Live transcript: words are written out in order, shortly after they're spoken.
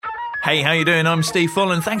Hey, how you doing? I'm Steve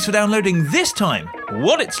Follen. Thanks for downloading this time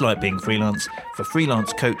What It's Like Being Freelance for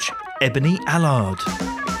freelance coach Ebony Allard.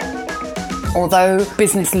 Although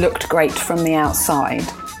business looked great from the outside,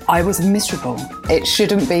 I was miserable. It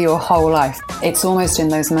shouldn't be your whole life. It's almost in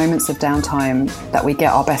those moments of downtime that we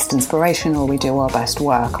get our best inspiration or we do our best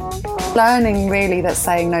work. Learning really that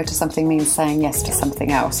saying no to something means saying yes to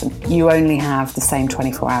something else, and you only have the same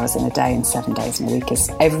 24 hours in a day and 7 days in a week as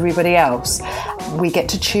everybody else. We get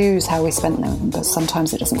to choose how we spend them, but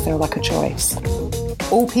sometimes it doesn't feel like a choice.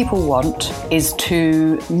 All people want is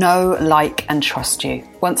to know, like and trust you.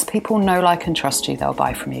 Once people know, like and trust you, they'll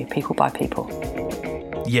buy from you. People buy people.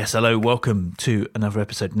 Yes, hello, welcome to another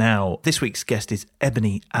episode. Now, this week's guest is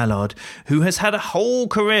Ebony Allard, who has had a whole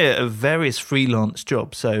career of various freelance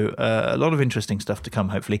jobs, so a lot of interesting stuff to come,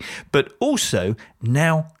 hopefully, but also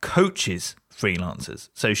now coaches freelancers.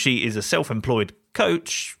 So she is a self-employed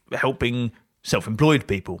coach helping self-employed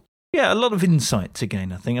people. Yeah, a lot of insight to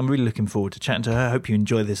gain, I think. I'm really looking forward to chatting to her. I hope you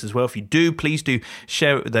enjoy this as well. If you do, please do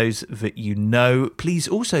share it with those that you know. Please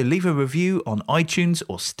also leave a review on iTunes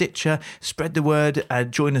or Stitcher. Spread the word.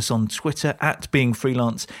 Join us on Twitter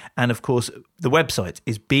 @beingfreelance. And of course, the website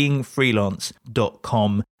is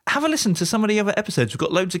beingfreelance.com. Have a listen to some of the other episodes. We've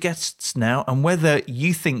got loads of guests now, and whether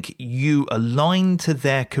you think you align to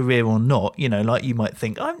their career or not, you know, like you might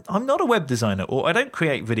think, I'm not a web designer or I don't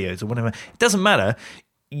create videos or whatever. It doesn't matter.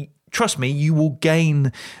 Trust me, you will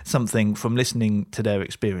gain something from listening to their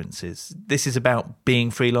experiences. This is about being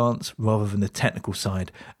freelance rather than the technical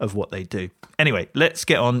side of what they do. Anyway, let's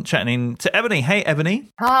get on chatting to Ebony. Hey,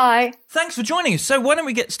 Ebony. Hi. Thanks for joining us. So why don't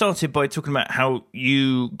we get started by talking about how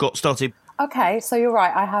you got started? Okay, so you're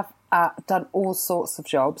right. I have done all sorts of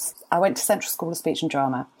jobs. I went to Central School of Speech and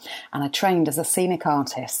Drama and I trained as a scenic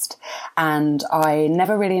artist, and I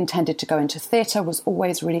never really intended to go into theatre, was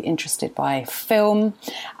always really interested by film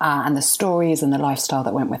and the stories and the lifestyle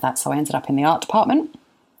that went with that. So I ended up in the art department.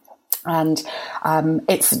 And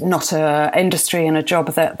it's not an industry and a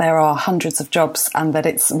job that there are hundreds of jobs and that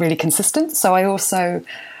it's really consistent. So I also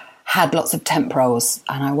had lots of temp roles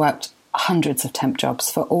and I worked hundreds of temp jobs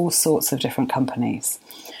for all sorts of different companies.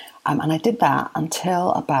 And I did that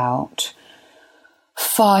until about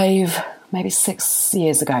 5, maybe 6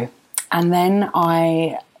 years ago. And then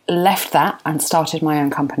I left that and started my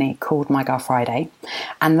own company called My Girl Friday.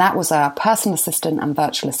 And that was a personal assistant and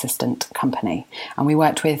virtual assistant company. And we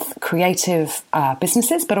worked with creative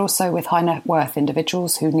businesses, but also with high net worth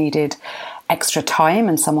individuals who needed extra time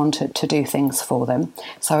and someone to do things for them.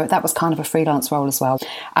 So that was kind of a freelance role as well.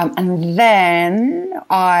 And then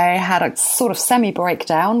I had a sort of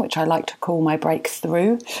semi-breakdown, which I like to call my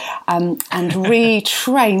breakthrough, and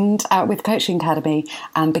retrained with Coaching Academy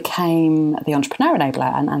and became the Entrepreneur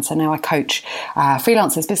Enabler. And so now I coach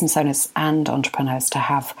freelancers, business owners and entrepreneurs to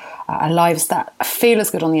have lives that feel as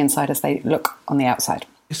good on the inside as they look on the outside.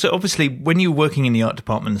 So obviously when you're working in the art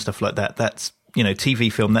department and stuff like that, that's, you know, TV,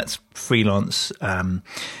 film, that's freelance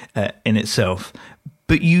in itself.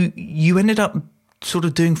 But you ended up sort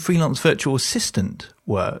of doing freelance virtual assistant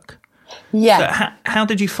work. Yeah. So how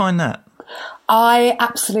did you find that? I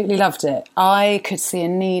absolutely loved it. I could see a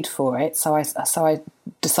need for it, so I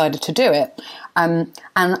decided to do it. And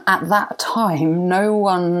at that time, no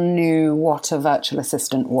one knew what a virtual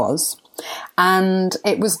assistant was. And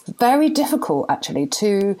it was very difficult, actually,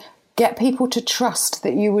 to get people to trust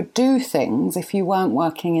that you would do things if you weren't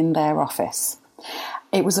working in their office.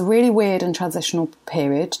 It was a really weird and transitional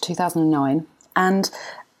period, 2009, and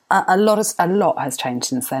a lot has changed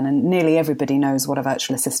since then, and nearly everybody knows what a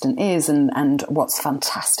virtual assistant is, and what's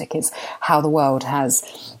fantastic is how the world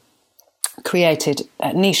has created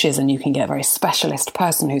niches, and you can get a very specialist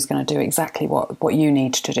person who's going to do exactly what you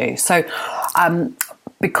need to do. So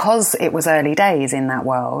because it was early days in that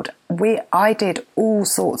world, I did all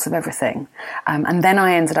sorts of everything. And then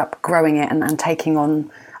I ended up growing it and taking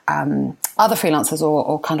on other freelancers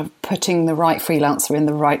or kind of putting the right freelancer in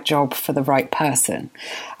the right job for the right person.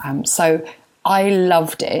 So I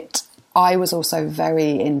loved it. I was also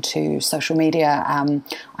very into social media.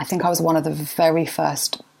 I think I was one of the very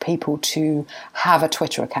first people to have a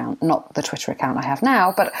Twitter account, not the Twitter account I have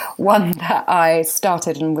now, but one that I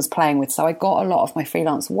started and was playing with. So I got a lot of my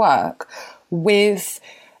freelance work with,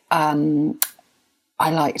 I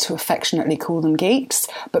like to affectionately call them geeks,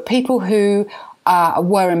 but people who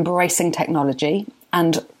were embracing technology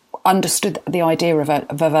and understood the idea of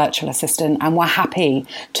a virtual assistant and were happy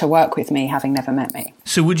to work with me, having never met me.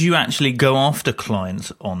 So would you actually go after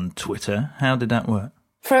clients on Twitter? How did that work?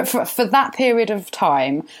 For that period of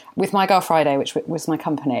time, with My Girl Friday, which was my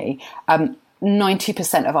company,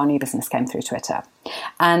 90% of our new business came through Twitter.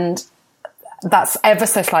 And That's ever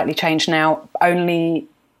so slightly changed now. Only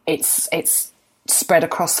it's spread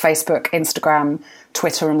across Facebook, Instagram,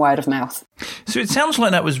 Twitter, and word of mouth. So it sounds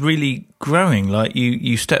like that was really growing. Like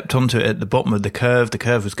you stepped onto it at the bottom of the curve. The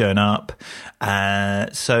curve was going up.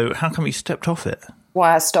 So how come you stepped off it?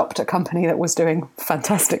 Why I stopped a company that was doing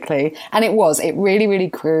fantastically. And it really, really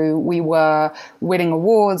grew. We were winning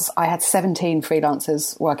awards. I had 17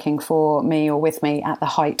 freelancers working for me or with me at the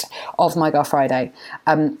height of My Girl Friday.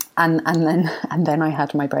 And then I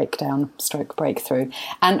had my breakthrough.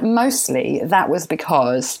 And mostly that was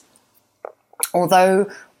because although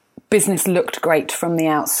business looked great from the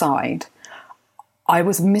outside, I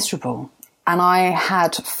was miserable. And I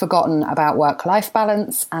had forgotten about work-life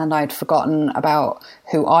balance, and I'd forgotten about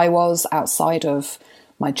who I was outside of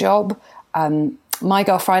my job. My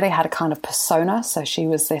Girl Friday had a kind of persona. So she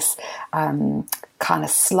was this kind of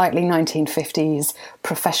slightly 1950s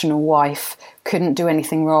professional wife, couldn't do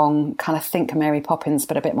anything wrong, kind of think Mary Poppins,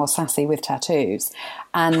 but a bit more sassy with tattoos.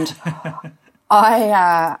 And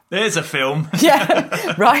there's a film.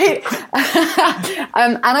 Yeah, right?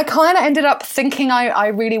 And I kind of ended up thinking I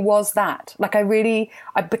really was that. Like I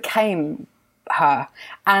became her.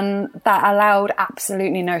 And that allowed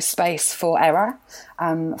absolutely no space for error,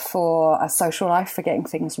 for a social life, for getting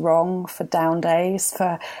things wrong, for down days,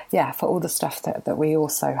 for all the stuff that we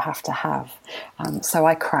also have to have. So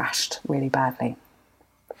I crashed really badly.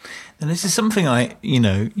 And this is something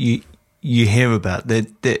you hear about.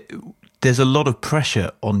 There's a lot of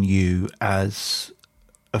pressure on you as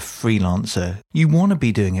a freelancer. You want to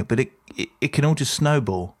be doing it, but it can all just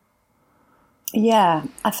snowball. Yeah,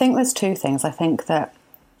 I think there's two things. I think that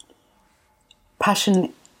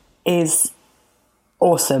passion is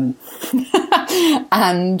awesome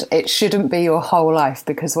and it shouldn't be your whole life,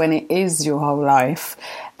 because when it is your whole life,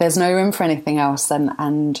 there's no room for anything else.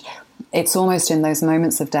 And it's almost in those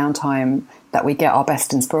moments of downtime that we get our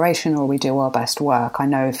best inspiration or we do our best work. I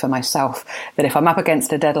know for myself that if I'm up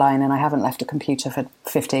against a deadline and I haven't left a computer for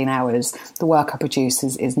 15 hours, the work I produce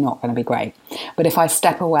is not going to be great. But if I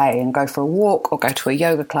step away and go for a walk or go to a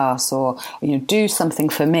yoga class or do something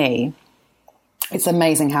for me, it's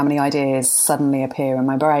amazing how many ideas suddenly appear in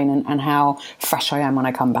my brain and how fresh I am when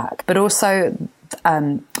I come back. But also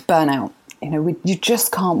burnout. You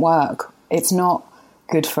just can't work. It's not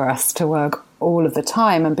good for us to work all of the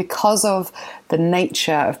time. And because of the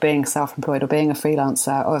nature of being self-employed or being a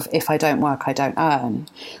freelancer, of if I don't work, I don't earn,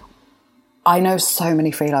 I know so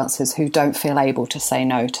many freelancers who don't feel able to say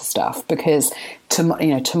no to stuff because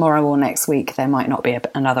tomorrow or next week there might not be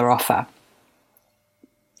another offer.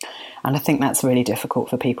 And I think that's really difficult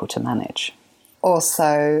for people to manage.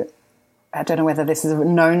 Also, I don't know whether this is a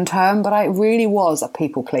known term, but I really was a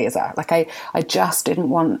people pleaser. Like I just didn't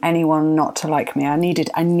want anyone not to like me. I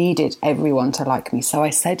needed everyone to like me. So I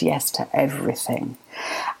said yes to everything.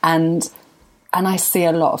 And I see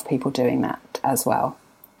a lot of people doing that as well.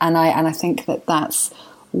 And I think that that's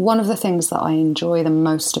one of the things that I enjoy the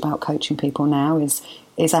most about coaching people now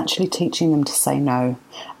is actually teaching them to say no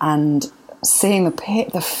and seeing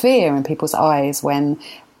the fear in people's eyes when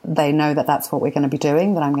they know that that's what we're going to be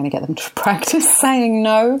doing, that I'm going to get them to practice saying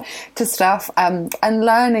no to stuff, and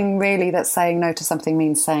learning really that saying no to something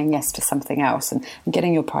means saying yes to something else, and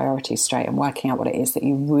getting your priorities straight and working out what it is that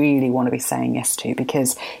you really want to be saying yes to,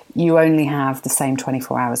 because you only have the same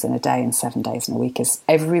 24 hours in a day and 7 days in a week as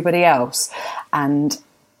everybody else, and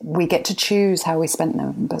we get to choose how we spend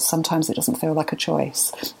them, but sometimes it doesn't feel like a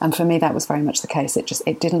choice. And for me, that was very much the case.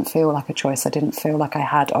 It didn't feel like a choice. I didn't feel like I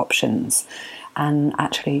had options. And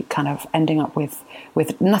actually kind of ending up with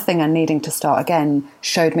nothing and needing to start again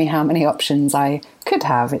showed me how many options I could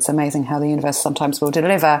have. It's amazing how the universe sometimes will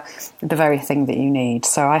deliver the very thing that you need.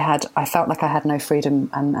 So I felt like I had no freedom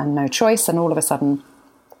and no choice. And all of a sudden,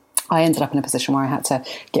 I ended up in a position where I had to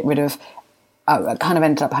get rid of I kind of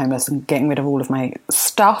ended up homeless and getting rid of all of my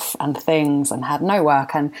stuff and things and had no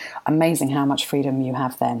work. And amazing how much freedom you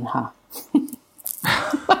have then, huh?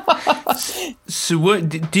 So what,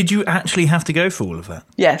 did you actually have to go for all of that?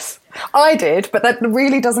 Yes, I did, but that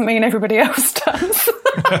really doesn't mean everybody else does.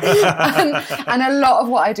 and a lot of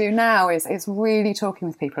what I do now is really talking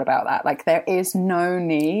with people about that. Like, there is no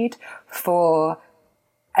need for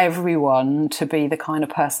everyone to be the kind of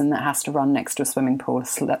person that has to run next to a swimming pool,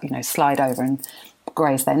 slide over and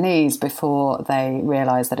graze their knees before they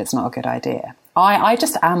realise that it's not a good idea. I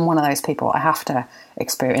just am one of those people. I have to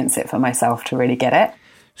experience it for myself to really get it.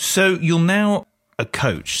 So you're now a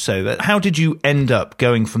coach. So how did you end up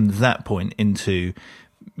going from that point into,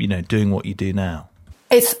 doing what you do now?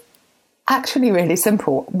 It's actually really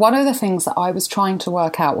simple. One of the things that I was trying to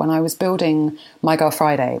work out when I was building My Girl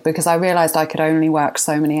Friday, because I realised I could only work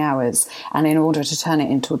so many hours, and in order to turn it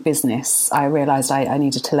into a business, I realised I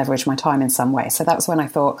needed to leverage my time in some way. So that's when I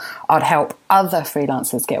thought I'd help other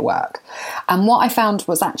freelancers get work. And what I found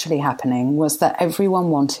was actually happening was that everyone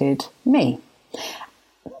wanted me.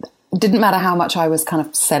 Didn't matter how much I was kind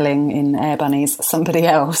of selling in Air Bunnies, somebody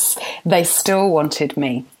else, they still wanted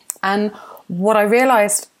me. And what I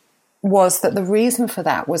realised was that the reason for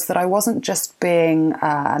that was that I wasn't just being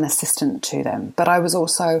an assistant to them, but I was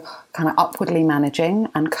also kind of upwardly managing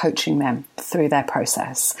and coaching them through their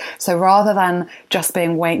process. So rather than just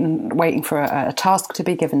being waiting for a task to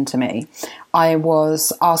be given to me, I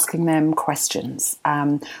was asking them questions.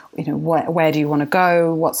 Where do you want to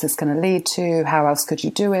go? What's this going to lead to? How else could you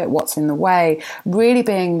do it? What's in the way? Really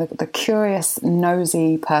being the curious,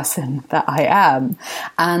 nosy person that I am,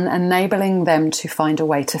 and enabling them to find a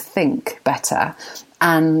way to think better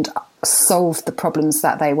and solve the problems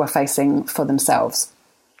that they were facing for themselves.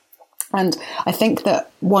 And I think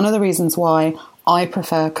that one of the reasons why I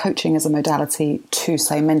prefer coaching as a modality to,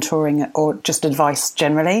 say, mentoring or just advice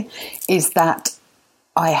generally is that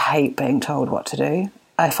I hate being told what to do.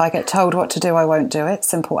 If I get told what to do, I won't do it.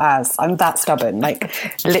 Simple as. I'm that stubborn, like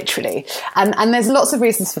literally. And there's lots of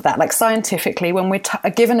reasons for that. Like scientifically, when we're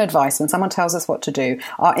given advice, when someone tells us what to do,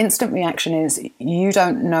 our instant reaction is, you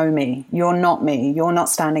don't know me. You're not me. You're not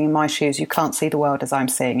standing in my shoes. You can't see the world as I'm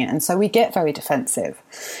seeing it. And so we get very defensive.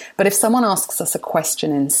 But if someone asks us a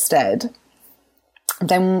question instead,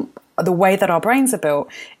 then the way that our brains are built,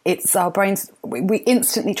 it's our brains, we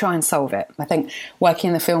instantly try and solve it. I think working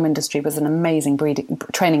in the film industry was an amazing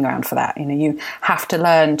training ground for that. You have to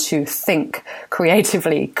learn to think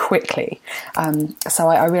creatively quickly. So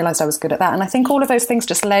I realised I was good at that. And I think all of those things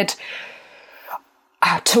just led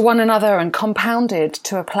to one another and compounded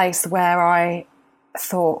to a place where I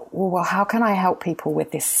thought, well, how can I help people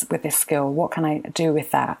with this skill? What can I do with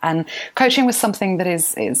that? And coaching was something that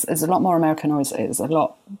is a lot more American, or is a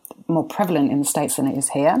lot more prevalent in the States than it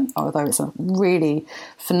is here, although it's a really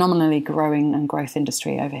phenomenally growing and growth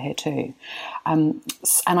industry over here too. And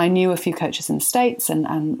I knew a few coaches in the States,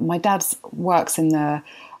 and my dad works in the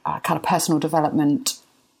kind of personal development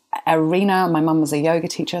arena. My mum was a yoga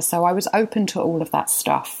teacher, so I was open to all of that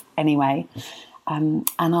stuff anyway. And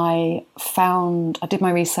I did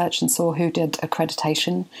my research and saw who did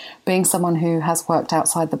accreditation. Being someone who has worked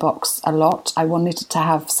outside the box a lot, I wanted to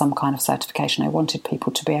have some kind of certification. I wanted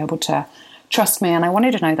people to be able to trust me, and I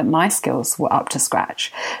wanted to know that my skills were up to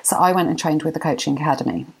scratch. So I went and trained with the Coaching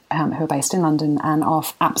Academy, who are based in London and are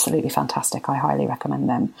absolutely fantastic. I highly recommend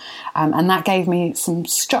them. And that gave me some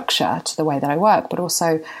structure to the way that I work, but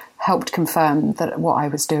also helped confirm that what I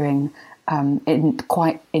was doing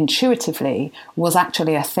quite intuitively was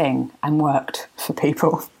actually a thing and worked for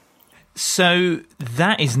people. So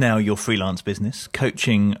that is now your freelance business,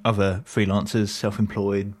 coaching other freelancers,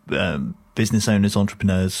 self-employed, business owners,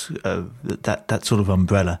 entrepreneurs, that sort of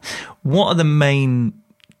umbrella. What are the main,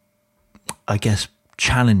 I guess,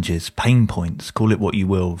 challenges, pain points, call it what you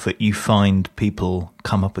will, that you find people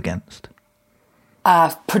come up against?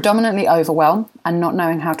 Predominantly overwhelm and not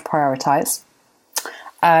knowing how to prioritise.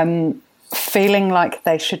 Feeling like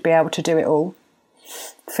they should be able to do it all,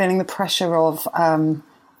 feeling the pressure of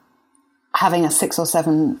having a 6 or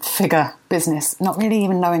 7 figure business, not really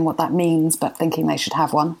even knowing what that means, but thinking they should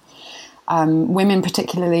have one. Women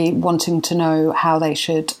particularly wanting to know how they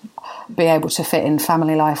should be able to fit in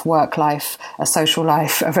family life, work life, a social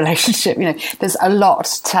life, a relationship. There's a lot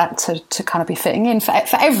to kind of be fitting in for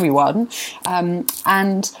everyone.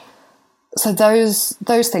 And so those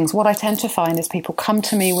things, what I tend to find is people come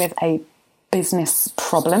to me with a business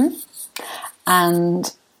problem,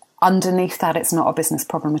 and underneath that, it's not a business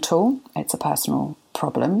problem at all. It's a personal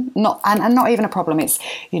problem, not even a problem. It's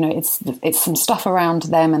some stuff around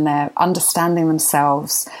them and their understanding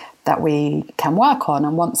themselves that we can work on.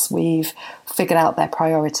 And once we've figured out their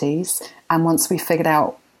priorities, and once we've figured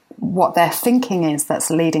out what their thinking is that's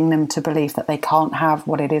leading them to believe that they can't have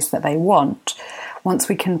what it is that they want, once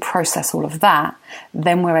we can process all of that,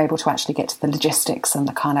 then we're able to actually get to the logistics and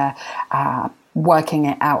the kind of working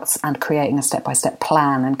it out and creating a step-by-step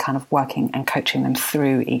plan and kind of working and coaching them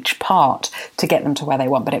through each part to get them to where they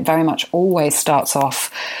want. But it very much always starts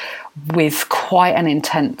off with quite an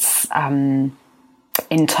intense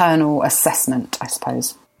internal assessment, I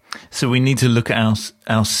suppose. So we need to look at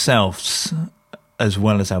ourselves as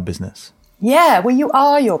well as our business. Yeah, well, you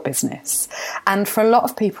are your business. And for a lot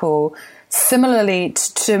of people, Similarly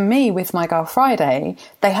to me with My Girl Friday,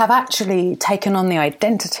 they have actually taken on the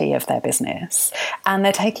identity of their business, and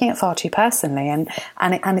they're taking it far too personally, and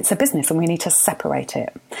it's a business, and we need to separate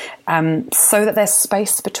it so that there's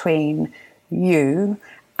space between you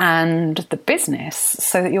and the business,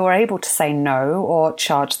 so that you're able to say no or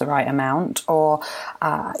charge the right amount, or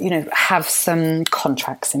have some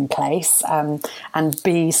contracts in place, and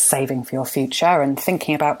be saving for your future and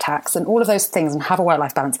thinking about tax and all of those things, and have a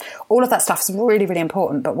work-life balance. All of that stuff is really, really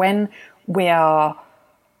important. But when we are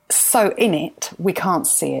so in it, we can't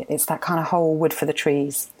see it. It's that kind of whole wood for the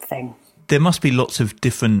trees thing. There must be lots of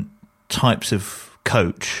different types of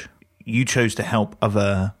coach. You chose to help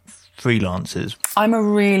other freelancers. I'm a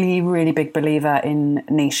really, really big believer in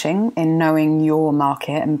niching, in knowing your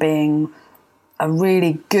market and being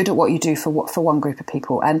really good at what you do for one group of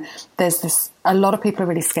people. And a lot of people are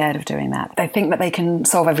really scared of doing that. They think that they can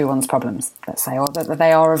solve everyone's problems, let's say, or that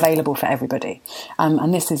they are available for everybody.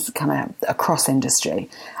 And this is kind of across industry.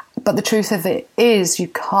 But the truth of it is, you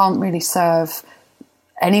can't really serve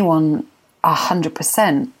anyone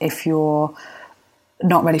 100% if you're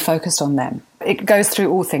not really focused on them. It goes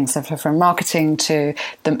through all things, so from marketing to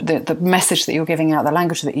the message that you're giving out, the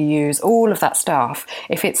language that you use, all of that stuff.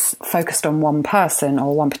 If it's focused on one person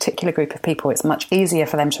or one particular group of people, it's much easier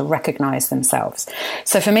for them to recognise themselves.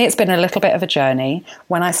 So for me, it's been a little bit of a journey.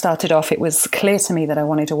 When I started off, it was clear to me that I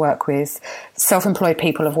wanted to work with self-employed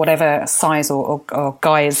people of whatever size or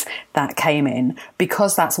guise that came in,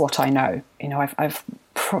 because that's what I know. I've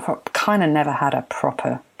kind of never had a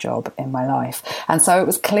proper job in my life. And so it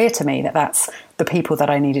was clear to me that that's the people that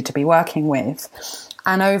I needed to be working with.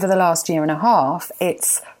 And over the last year and a half,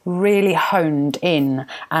 it's really honed in,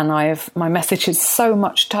 and my message is so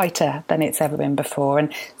much tighter than it's ever been before.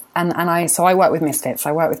 So I work with misfits.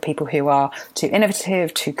 I work with people who are too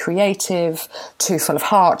innovative, too creative, too full of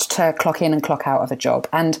heart to clock in and clock out of a job.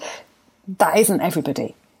 And that isn't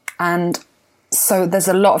everybody. And so there's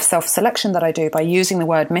a lot of self-selection that I do by using the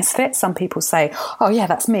word misfit. Some people say, oh yeah,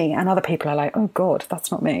 that's me. And other people are like, oh God, that's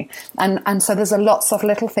not me. And so there's lots of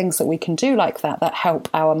little things that we can do like that help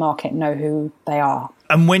our market know who they are.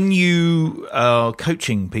 And when you are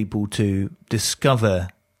coaching people to discover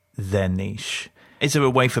their niche, is there a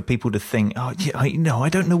way for people to think, oh, yeah, I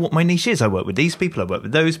don't know what my niche is. I work with these people. I work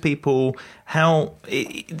with those people. Do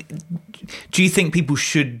you think people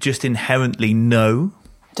should just inherently know?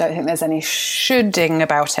 Don't think there's any shoulding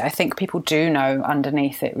about it. I think people do know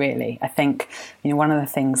underneath it, really. I think, one of the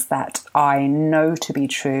things that I know to be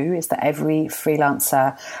true is that every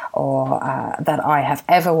freelancer that I have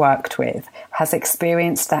ever worked with has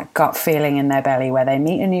experienced that gut feeling in their belly where they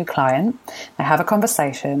meet a new client, they have a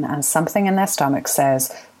conversation, and something in their stomach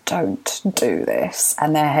says, don't do this.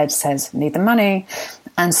 And their head says, need the money.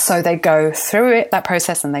 And so they go through that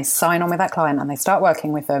process, and they sign on with that client, and they start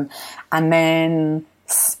working with them. And then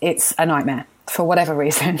it's a nightmare for whatever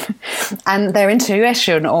reason. And their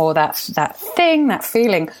intuition, or that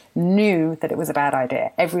feeling, knew that it was a bad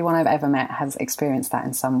idea. Everyone I've ever met has experienced that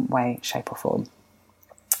in some way, shape or form.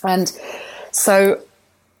 And so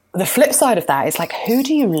the flip side of that is, like, who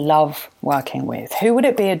do you love working with? Who would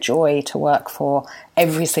it be a joy to work for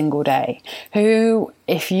every single day? Who,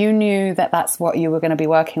 if you knew that that's what you were going to be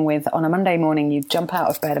working with on a Monday morning, you'd jump out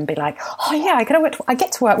of bed and be like, oh yeah, I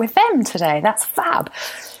get to work with them today. That's fab.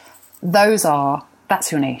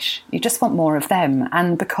 That's your niche. You just want more of them.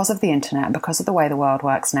 And because of the internet, because of the way the world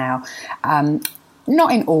works now,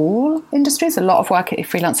 not in all industries. A lot of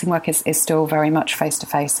freelancing work is still very much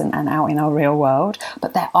face-to-face and out in our real world.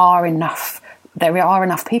 But there are enough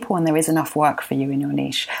people, and there is enough work for you in your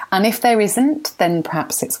niche. And if there isn't, then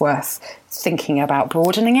perhaps it's worth thinking about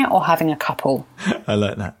broadening it or having a couple. I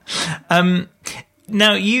like that.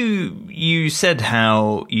 Now, you said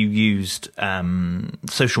how you used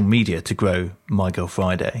social media to grow My Girl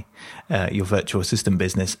Friday, your virtual assistant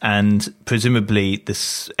business, and presumably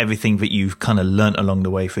everything that you've kind of learnt along the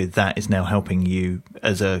way through that is now helping you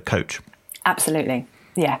as a coach. Absolutely,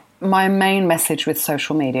 yeah. My main message with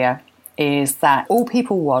social media is that all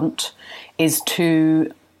people want is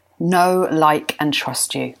to know, like, and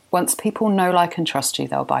trust you. Once people know, like, and trust you,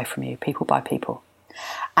 they'll buy from you. People buy people.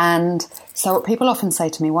 And so people often say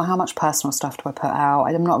to me, well, how much personal stuff do I put out?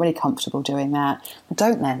 I'm not really comfortable doing that.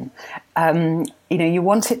 Don't then. You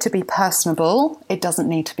want it to be personable. It doesn't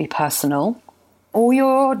need to be personal. All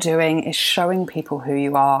you're doing is showing people who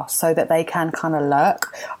you are so that they can kind of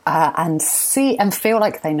lurk and see and feel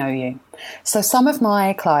like they know you. So some of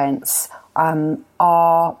my clients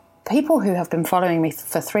are people who have been following me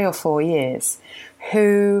for 3 or 4 years,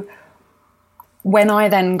 who when I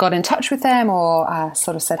then got in touch with them or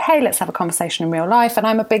sort of said, hey, let's have a conversation in real life. And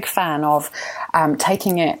I'm a big fan of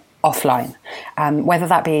taking it offline, whether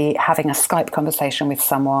that be having a Skype conversation with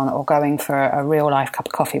someone or going for a real life cup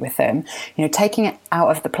of coffee with them. Taking it out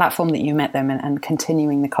of the platform that you met them and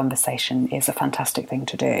continuing the conversation is a fantastic thing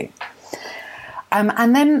to do.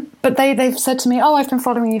 But they've said to me, oh, I've been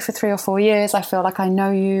following you for 3 or 4 years. I feel like I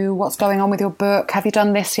know you. What's going on with your book? Have you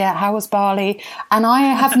done this yet? How was Bali? And I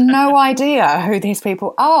have no idea who these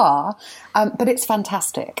people are. But it's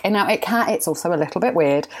fantastic. And now it's also a little bit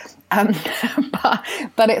weird.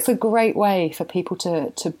 But it's a great way for people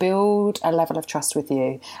to build a level of trust with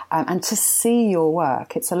you, and to see your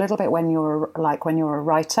work. It's a little bit when you're a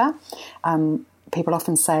writer. People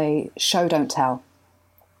often say, show, don't tell.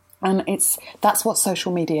 And that's what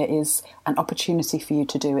social media is, an opportunity for you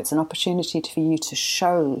to do. It's an opportunity for you to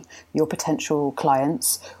show your potential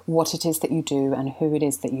clients what it is that you do and who it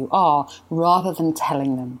is that you are, rather than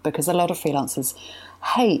telling them. Because a lot of freelancers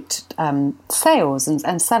hate sales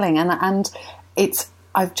and selling. And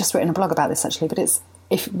I've just written a blog about this actually, but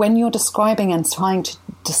when you're describing and trying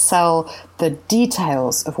to sell the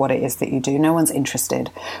details of what it is that you do, no one's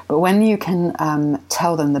interested. But when you can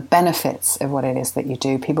tell them the benefits of what it is that you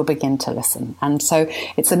do, people begin to listen. And so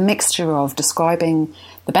it's a mixture of describing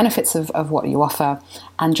the benefits of what you offer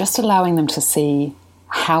and just allowing them to see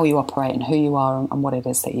how you operate and who you are and what it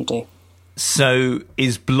is that you do. So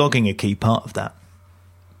is blogging a key part of that?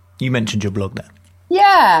 You mentioned your blog there.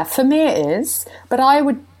 Yeah, for me it is. But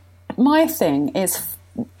my thing is,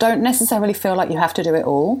 don't necessarily feel like you have to do it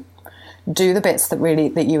all. Do the bits that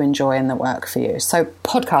you enjoy and that work for you. So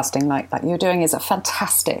podcasting like you're doing is a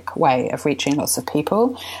fantastic way of reaching lots of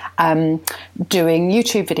people. Doing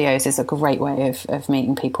YouTube videos is a great way of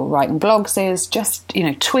meeting people. Writing blogs is just,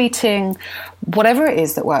 tweeting, whatever it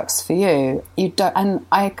is that works for you. You don't, and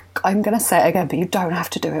I'm going to say it again, but you don't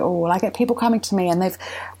have to do it all. I get people coming to me and they've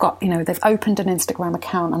got, they've opened an Instagram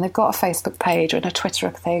account and they've got a Facebook page and a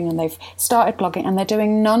Twitter thing and they've started blogging and they're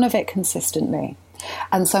doing none of it consistently.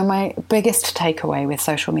 And so my biggest takeaway with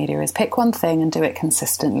social media is pick one thing and do it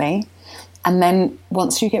consistently. And then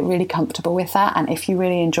once you get really comfortable with that, and if you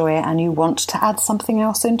really enjoy it and you want to add something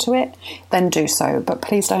else into it, then do so. But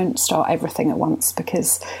please don't start everything at once,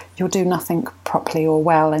 because you'll do nothing properly or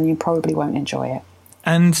well and you probably won't enjoy it.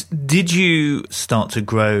 And did you start to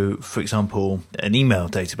grow, for example, an email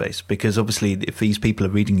database? Because obviously if these people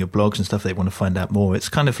are reading your blogs and stuff, they want to find out more. It's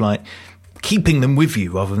kind of like keeping them with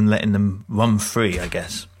you rather than letting them run free, I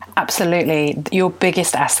guess. Absolutely. Your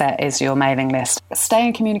biggest asset is your mailing list. Stay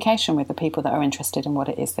in communication with the people that are interested in what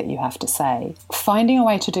it is that you have to say. Finding a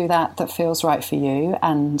way to do that feels right for you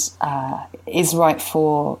and is right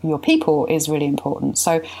for your people is really important.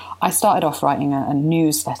 So I started off writing a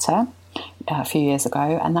newsletter a few years ago,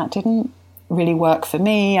 and that didn't really work for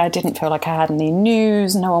me. I didn't feel like I had any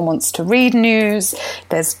news. No one wants to read news.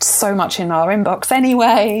 There's so much in our inbox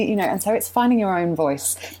anyway, and so it's finding your own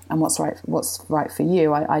voice and what's right for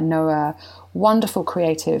you. I know a wonderful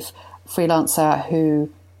creative freelancer who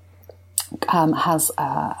has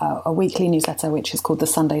a weekly newsletter which is called the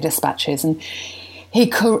Sunday Dispatches, and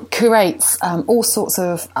he curates all sorts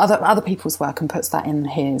of other people's work and puts that in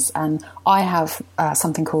his. And I have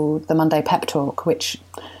something called the Monday Pep Talk, which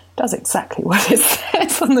does exactly what it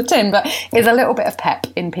says on the tin, but is a little bit of pep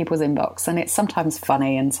in people's inbox. And it's sometimes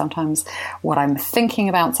funny and sometimes what I'm thinking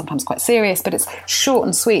about, sometimes quite serious, but it's short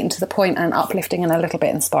and sweet and to the point and uplifting and a little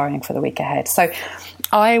bit inspiring for the week ahead. So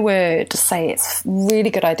I would say it's a really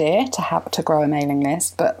good idea to grow a mailing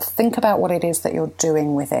list, but think about what it is that you're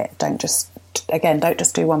doing with it. Don't just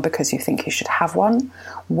do one because you think you should have one.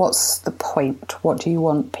 What's the point? What do you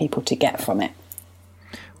want people to get from it?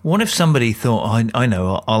 What if somebody thought, I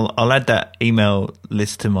know, I'll add that email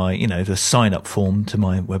list to my, the sign up form to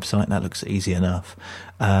my website. That looks easy enough.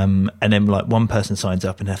 And then like one person signs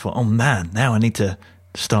up and they thought, oh man, now I need to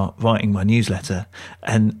start writing my newsletter.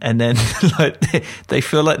 And then like they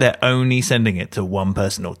feel like they're only sending it to one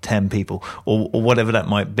person or 10 people or whatever that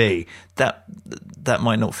might be. That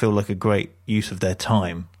might not feel like a great use of their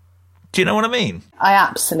time. Do you know what I mean? I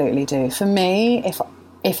absolutely do. For me,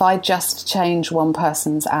 if I just change one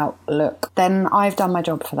person's outlook, then I've done my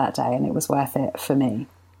job for that day and it was worth it for me.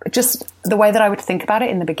 Just the way that I would think about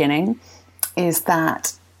it in the beginning is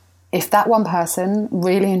that if that one person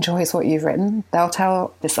really enjoys what you've written, they'll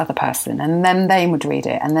tell this other person and then they would read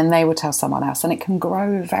it and then they would tell someone else, and it can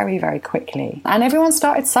grow very, very quickly. And everyone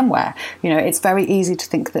started somewhere. It's very easy to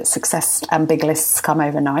think that success and big lists come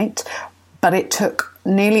overnight, but it took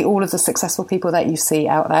nearly all of the successful people that you see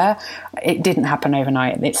out there, it didn't happen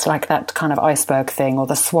overnight. It's like that kind of iceberg thing or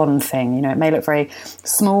the swan thing. You know, it may look very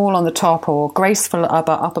small on the top or graceful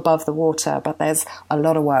up above the water, but there's a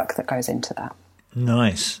lot of work that goes into that.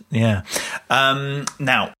 Nice. Yeah.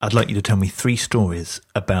 Now, I'd like you to tell me 3 stories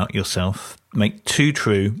about yourself. Make 2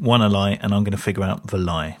 true, 1 a lie, and I'm going to figure out the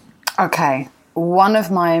lie. Okay. One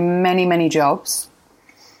of my many, many jobs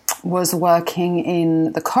was working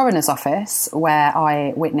in the coroner's office where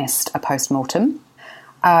I witnessed a post-mortem.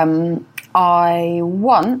 I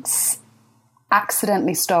once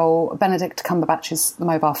accidentally stole Benedict Cumberbatch's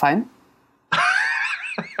mobile phone.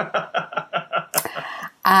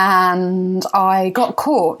 And I got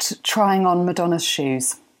caught trying on Madonna's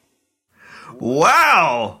shoes.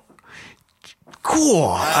 Wow!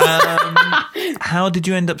 Cool. How did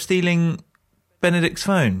you end up stealing Benedict's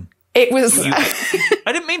phone? It was...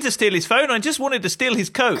 I didn't mean to steal his phone. I just wanted to steal his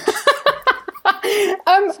coat.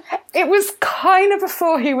 It was kind of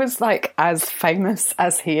before he was like as famous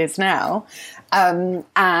as he is now. And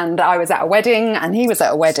I was at a wedding and he was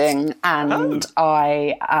at a wedding and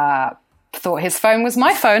I thought his phone was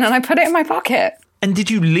my phone and I put it in my pocket. And did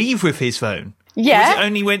you leave with his phone? Yeah. Was it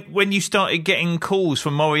only when you started getting calls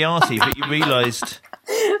from Moriarty that you realised...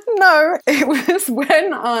 No, it was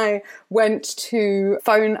when I went to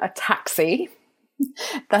phone a taxi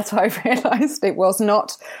that I realised it was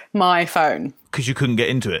not my phone. Because you couldn't get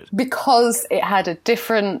into it? Because it had a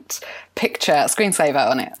different picture, screensaver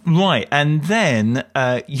on it. Right, and then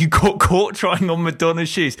you got caught trying on Madonna's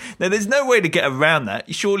shoes. Now, there's no way to get around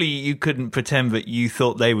that. Surely you couldn't pretend that you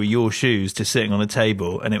thought they were your shoes just sitting on a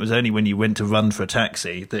table, and it was only when you went to run for a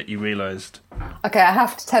taxi that you realised... Okay, I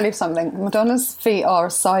have to tell you something. Madonna's feet are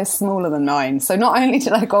a size smaller than mine, so not only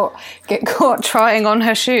did I get caught trying on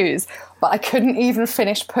her shoes, but I couldn't even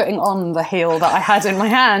finish putting on the heel that I had in my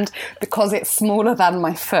hand because it's smaller than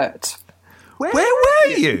my foot. Where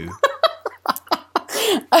were you?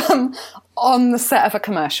 On the set of a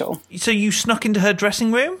commercial. So you snuck into her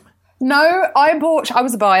dressing room? No, I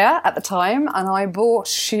was a buyer at the time, and I bought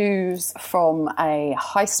shoes from a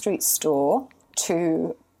high street store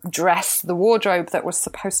to dress the wardrobe that was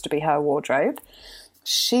supposed to be her wardrobe.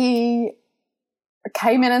 She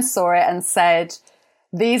came in and saw it and said,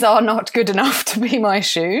 "These are not good enough to be my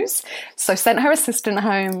shoes." So sent her assistant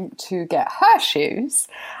home to get her shoes.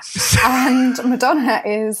 And Madonna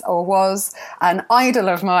was an idol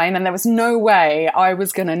of mine, and there was no way I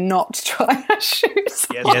was going to not try her shoes.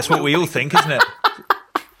 Yeah, that's what we all think, isn't it?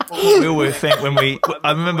 We always think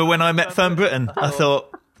I remember when I met Fern Britton, I thought,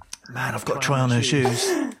 man, I've got to try on her shoes.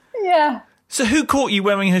 Yeah. So who caught you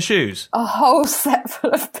wearing her shoes? A whole set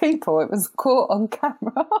full of people. It was caught on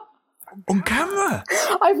camera. On camera?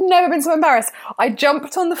 I've never been so embarrassed. I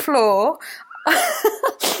jumped on the floor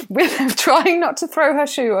with her trying not to throw her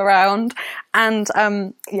shoe around. And,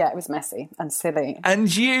 it was messy and silly.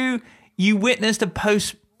 And you witnessed a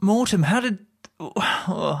post-mortem. How did...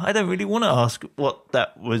 I don't really want to ask what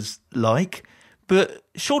that was like, but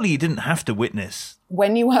surely you didn't have to witness.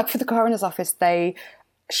 When you work for the coroner's office, they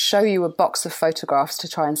show you a box of photographs to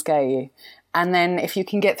try and scare you. And then if you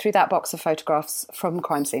can get through that box of photographs from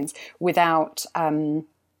crime scenes without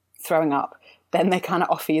throwing up, then they kind of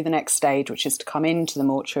offer you the next stage, which is to come into the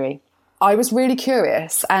mortuary. I was really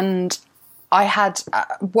curious, and I had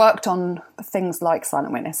worked on things like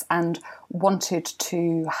Silent Witness and wanted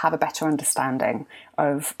to have a better understanding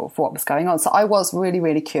of what was going on. So I was really,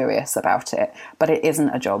 really curious about it, but it isn't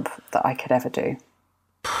a job that I could ever do.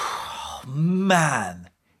 Man,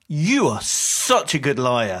 you are such a good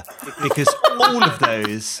liar, because all of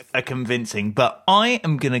those are convincing. But I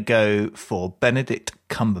am going to go for Benedict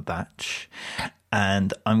Cumberbatch.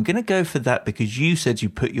 And I'm going to go for that because you said you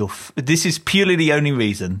put your... This is purely the only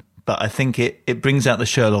reason, but I think it brings out the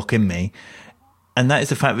Sherlock in me. And that is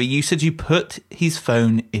the fact that you said you put his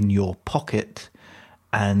phone in your pocket.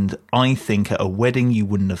 And I think at a wedding you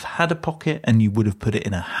wouldn't have had a pocket and you would have put it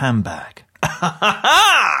in a handbag.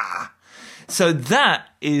 So that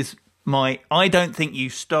is I don't think you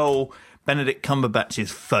stole Benedict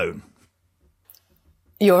Cumberbatch's phone.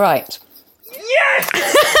 You're right. Yes!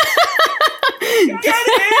 Get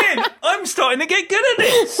it in! I'm starting to get good at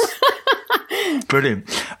this.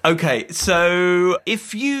 Brilliant. Okay, so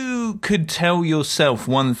if you could tell yourself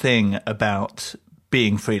one thing about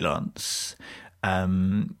being freelance,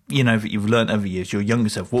 that you've learned over years, your younger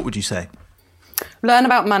self, what would you say? Learn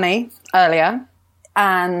about money earlier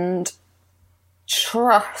and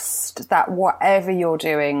trust that whatever you're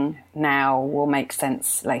doing now will make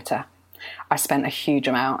sense later. I spent a huge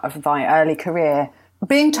amount of my early career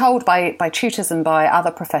being told by tutors and by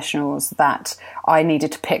other professionals that I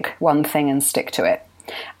needed to pick one thing and stick to it.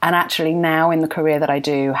 And actually now in the career that I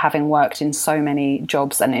do, having worked in so many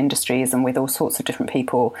jobs and industries and with all sorts of different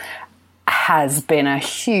people, has been a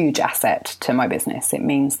huge asset to my business. It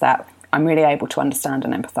means that I'm really able to understand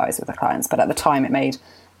and empathise with the clients. But at the time, it made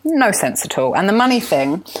no sense at all. And the money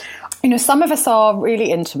thing, some of us are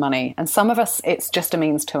really into money, and some of us, it's just a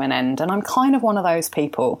means to an end. And I'm kind of one of those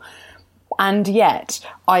people. And yet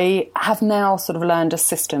I have now sort of learned a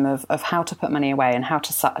system of how to put money away and how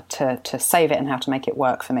to save it and how to make it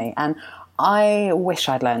work for me. And I wish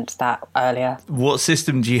I'd learned that earlier. What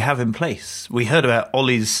system do you have in place? We heard about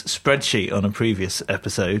Ollie's spreadsheet on a previous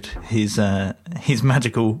episode, his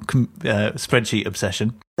magical spreadsheet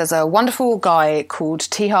obsession. There's a wonderful guy called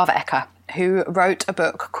T. Harv Eker who wrote a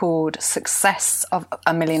book called Success of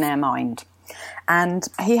a Millionaire Mind. And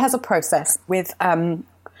he has a process with 6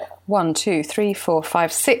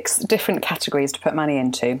 different categories to put money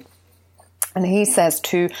into. And he says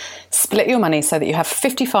to split your money so that you have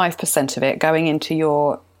 55% of it going into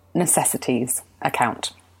your necessities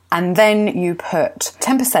account. And then you put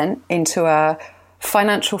 10% into a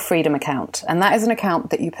financial freedom account. And that is an account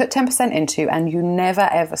that you put 10% into and you never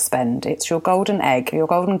ever spend. It's your golden egg, your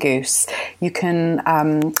golden goose. You can...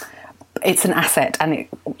 it's an asset, and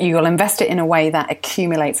you'll invest it in a way that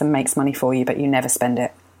accumulates and makes money for you, but you never spend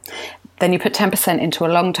it. Then you put 10% into a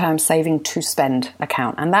long-term saving to spend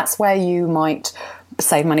account. And that's where you might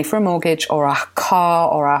save money for a mortgage or a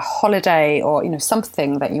car or a holiday or,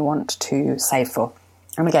 something that you want to save for.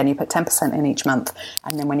 And again, you put 10% in each month.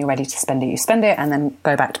 And then when you're ready to spend it, you spend it and then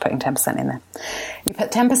go back to putting 10% in there. You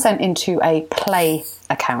put 10% into a play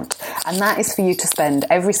account. And that is for you to spend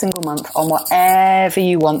every single month on whatever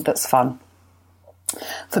you want that's fun.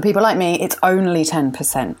 For people like me, it's only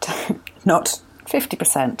 10%, not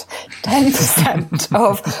 50%, 10%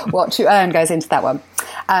 of what you earn goes into that one.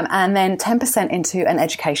 And then 10% into an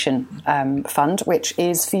education fund, which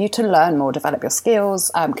is for you to learn more, develop your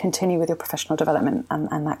skills, continue with your professional development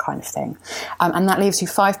and that kind of thing. And that leaves you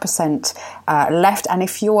 5% left. And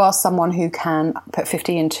if you are someone who can put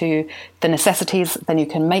 50 into the necessities, then you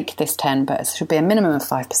can make this 10, but it should be a minimum of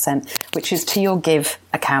 5%, which is to your give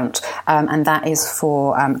account. And that is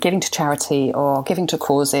for giving to charity or giving to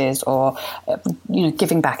causes or,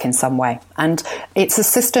 giving back in some way. And it's a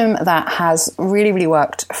system that has really, really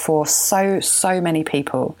worked for so many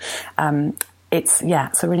people. It's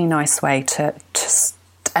a really nice way to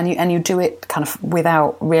and you do it kind of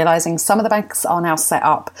without realizing. Some of the banks are now set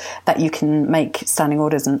up that you can make standing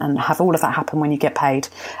orders and have all of that happen when you get paid.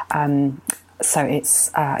 So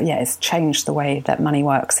it's changed the way that money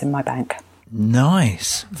works in my bank.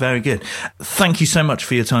 Nice. Very good. Thank you so much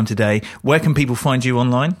for your time today. Where can people find you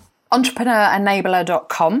online?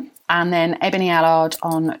 Entrepreneurenabler.com, and then Ebony Allard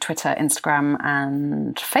on Twitter, Instagram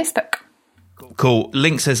and Facebook. Cool.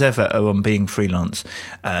 Links as ever are on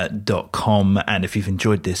beingfreelance.com. And if you've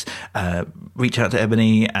enjoyed this, reach out to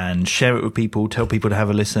Ebony and share it with people, tell people to have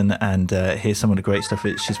a listen and hear some of the great stuff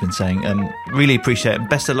that she's been saying. Really appreciate it.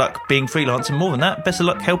 Best of luck being freelance, and more than that, best of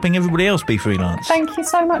luck helping everybody else be freelance. Thank you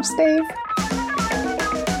so much, Steve.